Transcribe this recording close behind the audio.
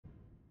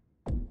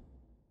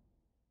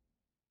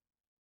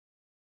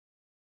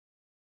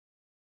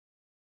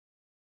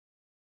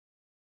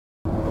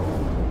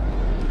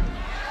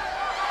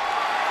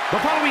The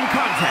following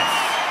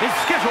contest is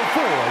scheduled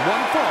for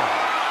one fall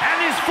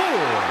and is for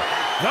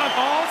the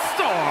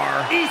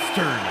All-Star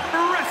Eastern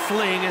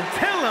Wrestling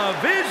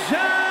Television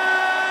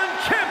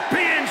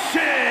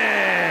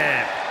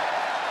Championship.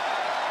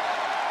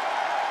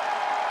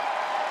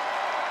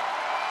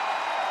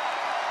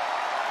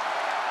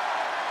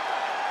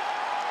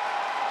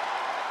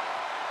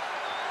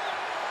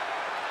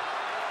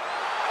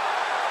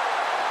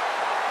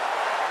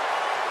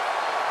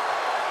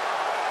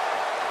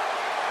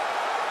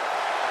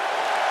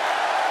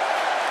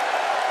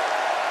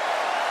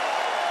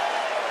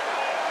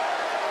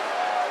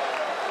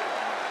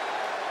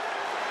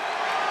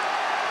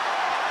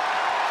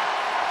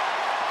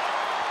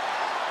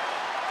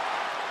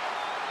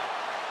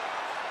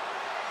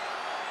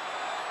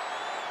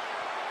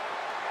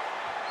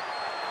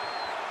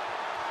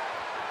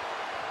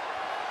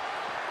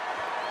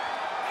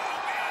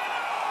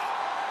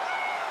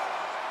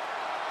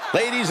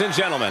 Ladies and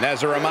gentlemen,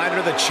 as a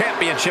reminder, the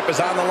championship is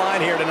on the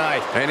line here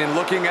tonight. And in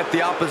looking at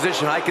the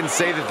opposition, I can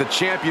say that the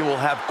champion will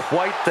have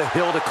quite the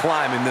hill to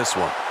climb in this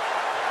one.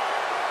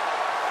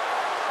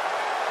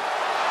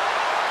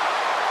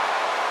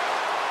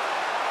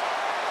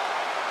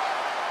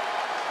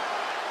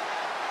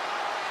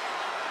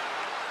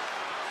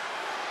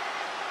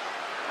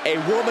 A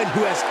woman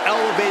who has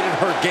elevated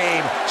her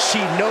game.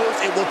 She knows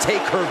it will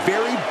take her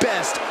very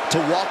best to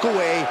walk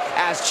away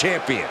as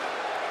champion.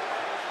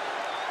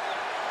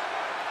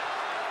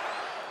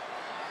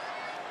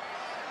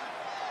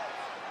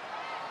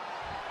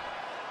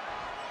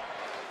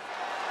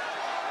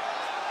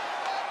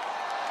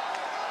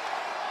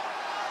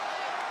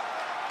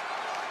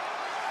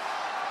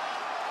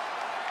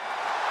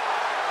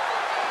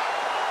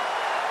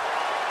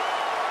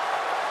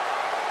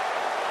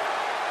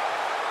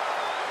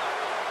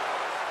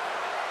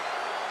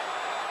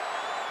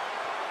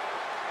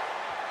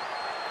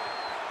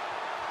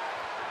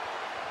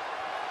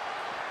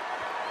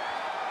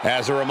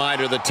 As a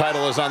reminder, the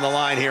title is on the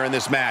line here in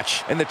this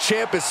match. And the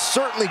champ is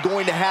certainly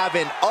going to have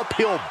an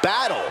uphill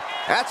battle,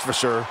 that's for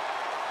sure.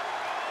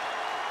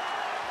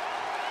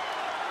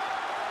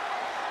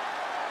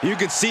 You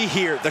can see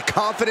here the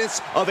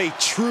confidence of a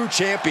true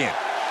champion.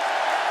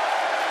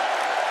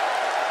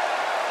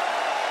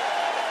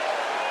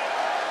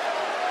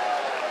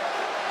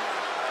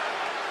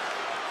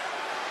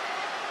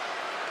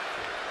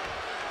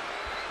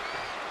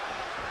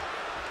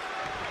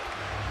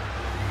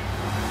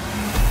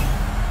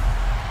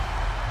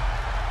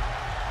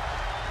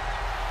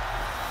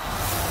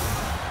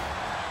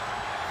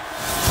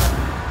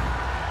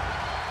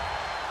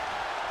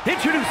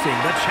 Introducing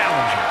the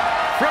challenger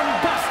from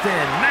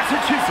Boston,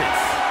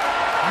 Massachusetts,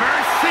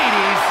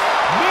 Mercedes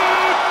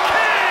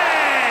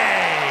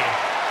Moné.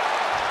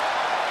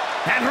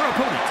 And her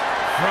opponent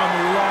from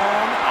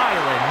Long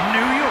Island,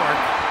 New York,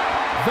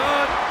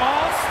 the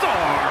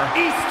All-Star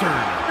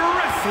Eastern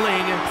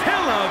Wrestling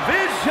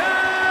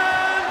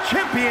Television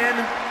Champion,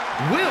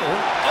 Willow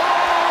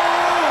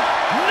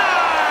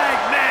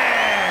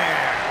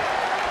Nightingale.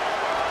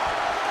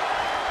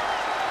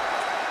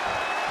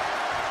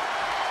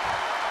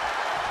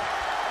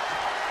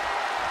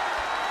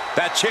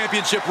 That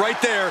championship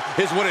right there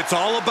is what it's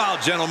all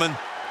about, gentlemen.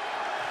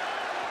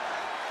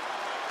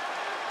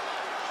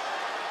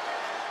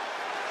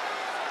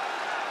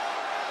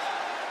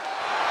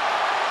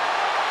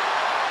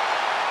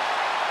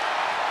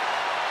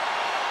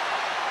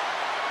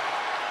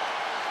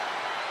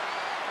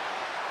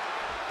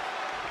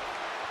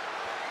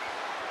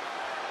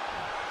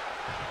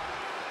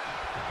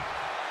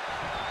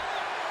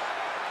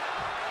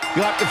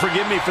 You'll have to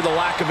forgive me for the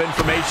lack of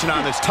information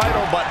on this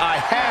title, but I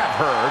have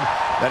heard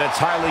that it's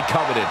highly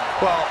coveted.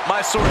 Well, my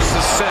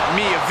sources sent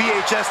me a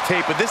VHS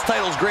tape of this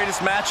title's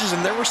greatest matches,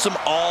 and there were some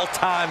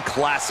all-time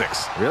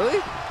classics. Really?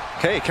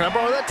 Hey, can I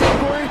borrow that tape,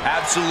 Corey?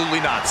 Absolutely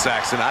not,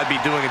 Saxon. I'd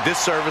be doing a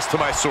disservice to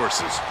my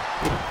sources.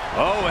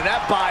 Oh, and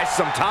that buys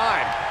some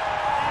time.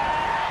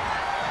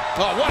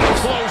 Oh, what a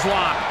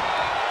clothesline.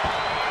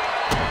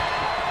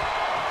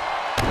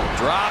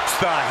 Drops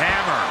the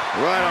hammer.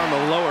 Right on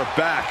the lower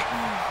back.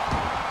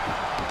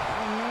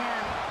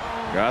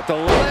 Got the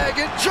leg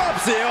and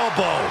drops the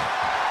elbow.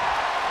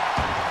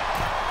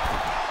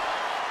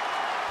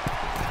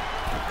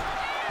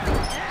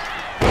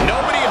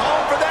 Nobody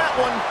home for that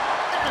one.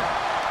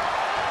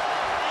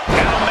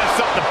 That'll mess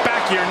up the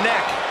back of your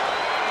neck.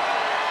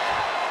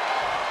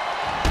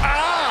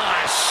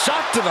 Ah,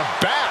 shot to the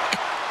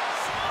back.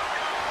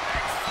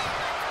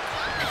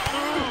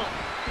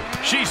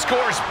 She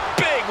scores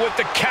big with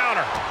the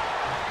counter.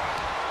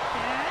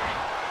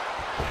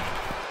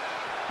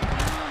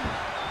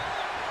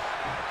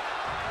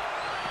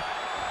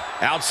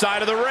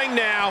 Outside of the ring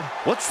now.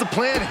 What's the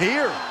plan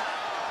here?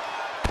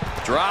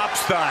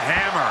 Drops the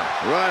hammer.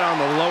 Right on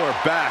the lower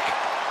back.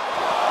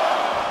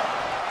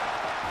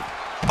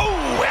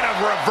 Oh, and a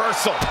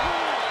reversal.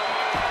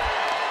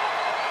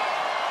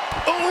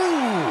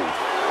 Ooh.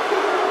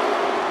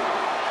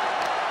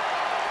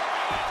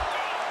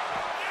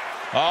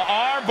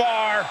 Arm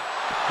bar.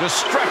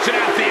 Just stretching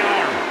out the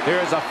arm.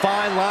 There is a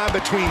fine line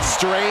between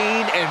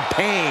strain and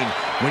pain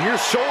when your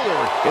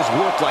shoulder is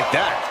worked like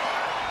that.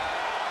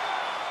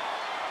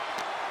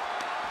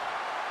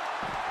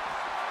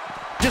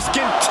 Just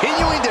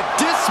continuing to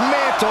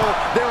dismantle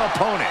their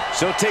opponent.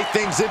 She'll take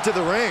things into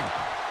the ring.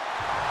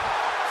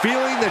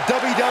 Feeling the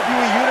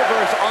WWE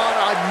Universe on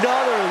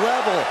another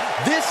level.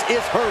 This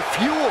is her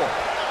fuel.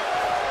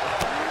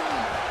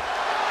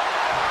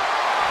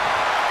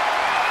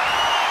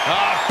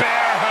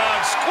 Bear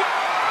hug.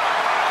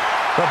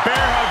 The bear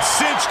hug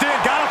cinched in.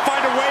 Gotta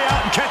find a way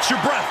out and catch your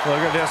breath. Look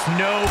at this.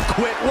 No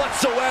quit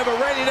whatsoever.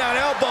 Raining down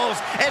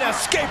elbows and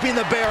escaping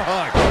the bear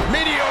hug.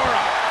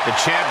 Meteora. The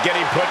champ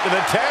getting put to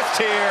the test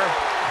here.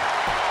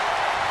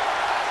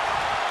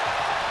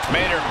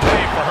 Made her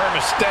pay for her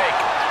mistake.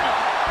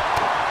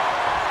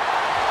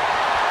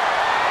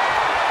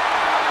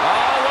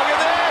 Oh, look at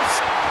this.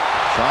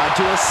 Trying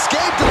to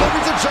escape.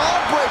 Delivers a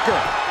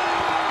jawbreaker.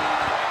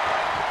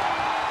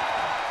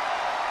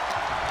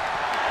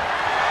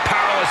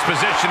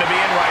 Position to be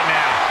in right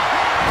now.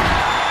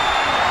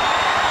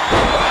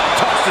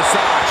 Tossed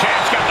aside.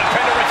 Champ's got the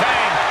pin to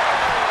retain.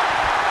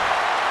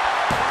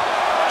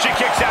 She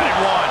kicks out at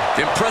one.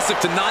 Impressive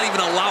to not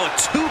even allow a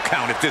 2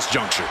 count at this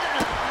juncture.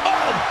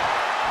 Oh.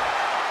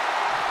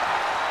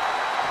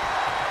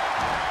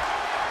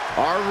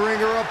 Our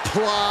ringer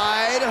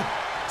applied.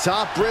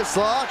 Top wrist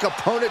lock.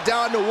 Opponent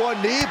down to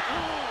one knee.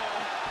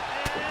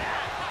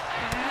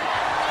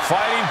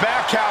 Fighting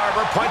back,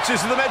 however.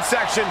 Punches in the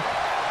midsection.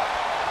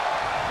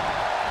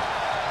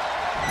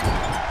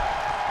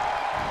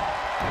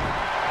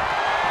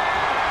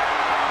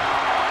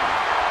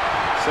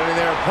 Sending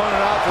their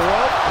opponent off the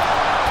rope.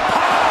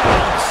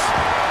 Pounce.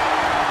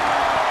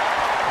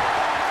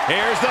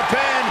 Here's the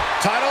pin.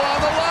 Title on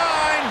the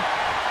line.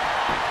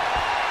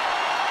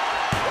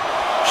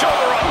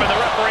 Shoulder up, and the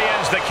referee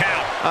ends the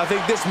count. I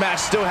think this match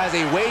still has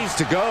a ways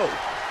to go.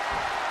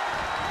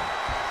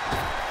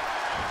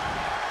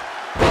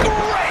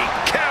 Great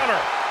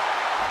counter.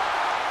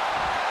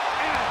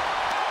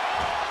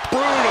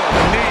 Brutal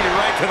knee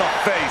right to the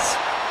face.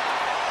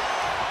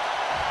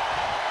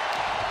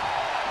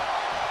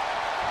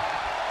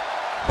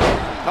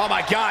 Oh,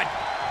 my God.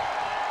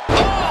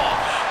 Oh,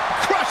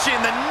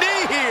 crushing the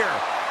knee here.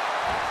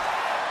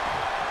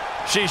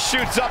 She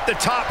shoots up the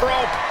top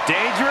rope.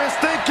 Dangerous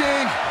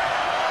thinking.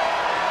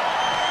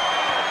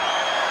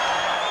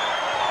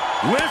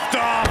 Lift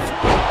off.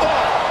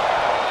 Oh.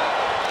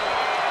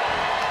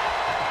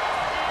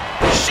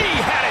 She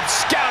had it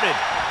scouted.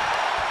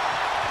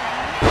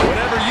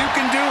 Whatever you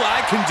can do,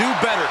 I can do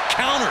better.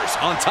 Counters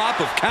on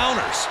top of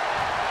counters.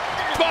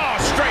 Oh,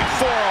 straight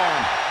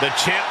forearm. The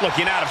champ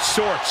looking out of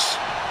sorts.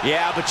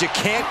 Yeah, but you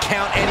can't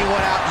count anyone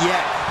out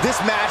yet. This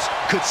match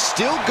could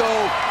still go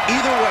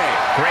either way.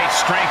 Great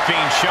strength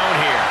being shown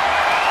here.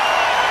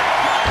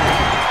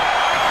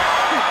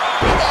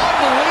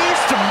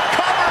 Unleashed,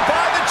 Covered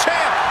by the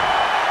champ.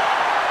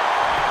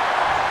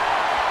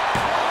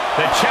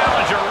 The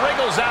challenger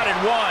wriggles out in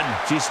one.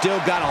 she's still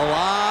got a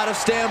lot of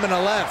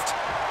stamina left.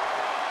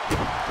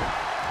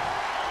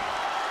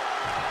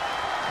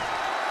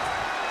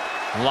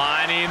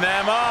 Lining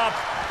them up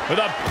with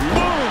a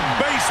boom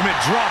basement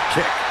drop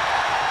kick.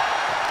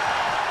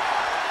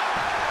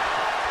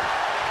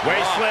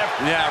 Waist slip.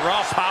 Yeah,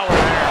 raw power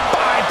there.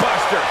 Spine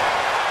buster.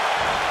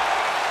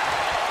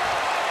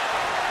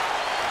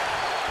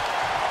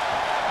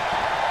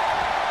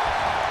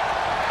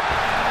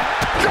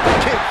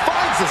 Drop kick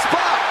finds the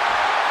spot.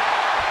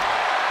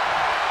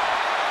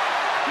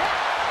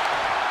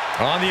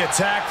 On the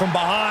attack from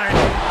behind.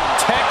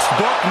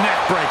 Textbook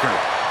neckbreaker.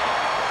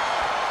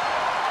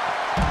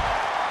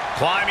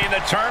 Climbing the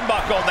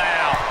turnbuckle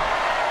now.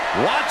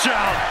 Watch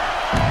out.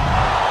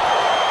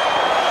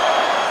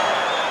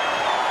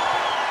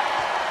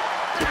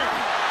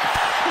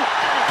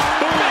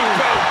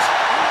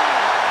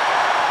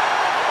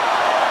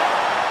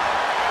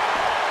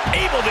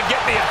 Able to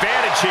get the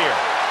advantage here.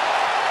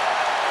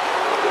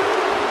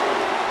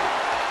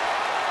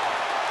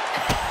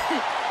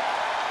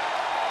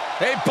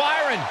 Hey,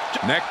 Byron.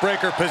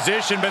 Neckbreaker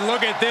position, but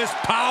look at this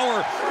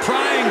power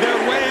prying their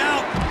way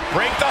out.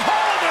 Break the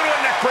hold into a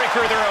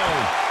neckbreaker of their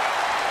own.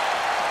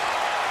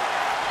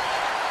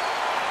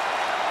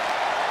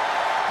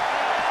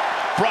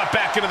 Brought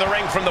back into the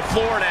ring from the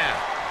floor now.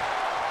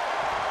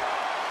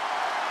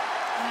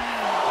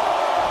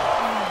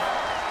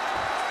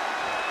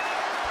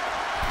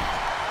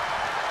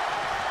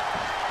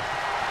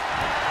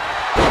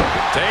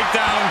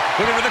 Takedown.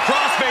 Looking for the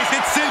crossface.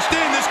 It's cinched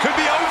in. This could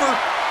be over.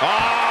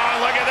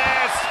 Oh, look at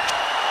this.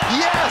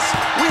 Yes,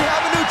 we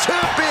have a new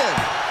champion.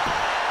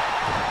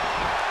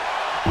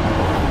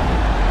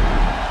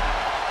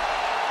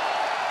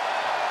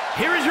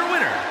 Here is your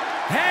winner,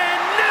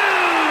 and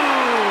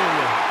new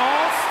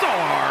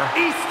All-Star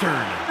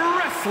Eastern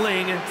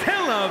Wrestling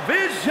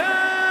Television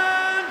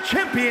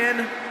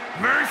Champion,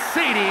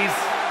 Mercedes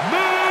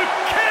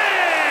Moné.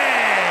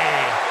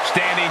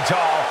 Standing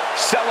tall,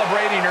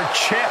 celebrating her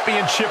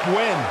championship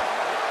win.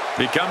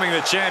 Becoming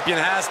the champion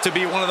has to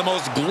be one of the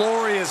most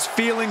glorious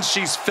feelings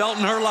she's felt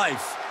in her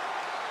life.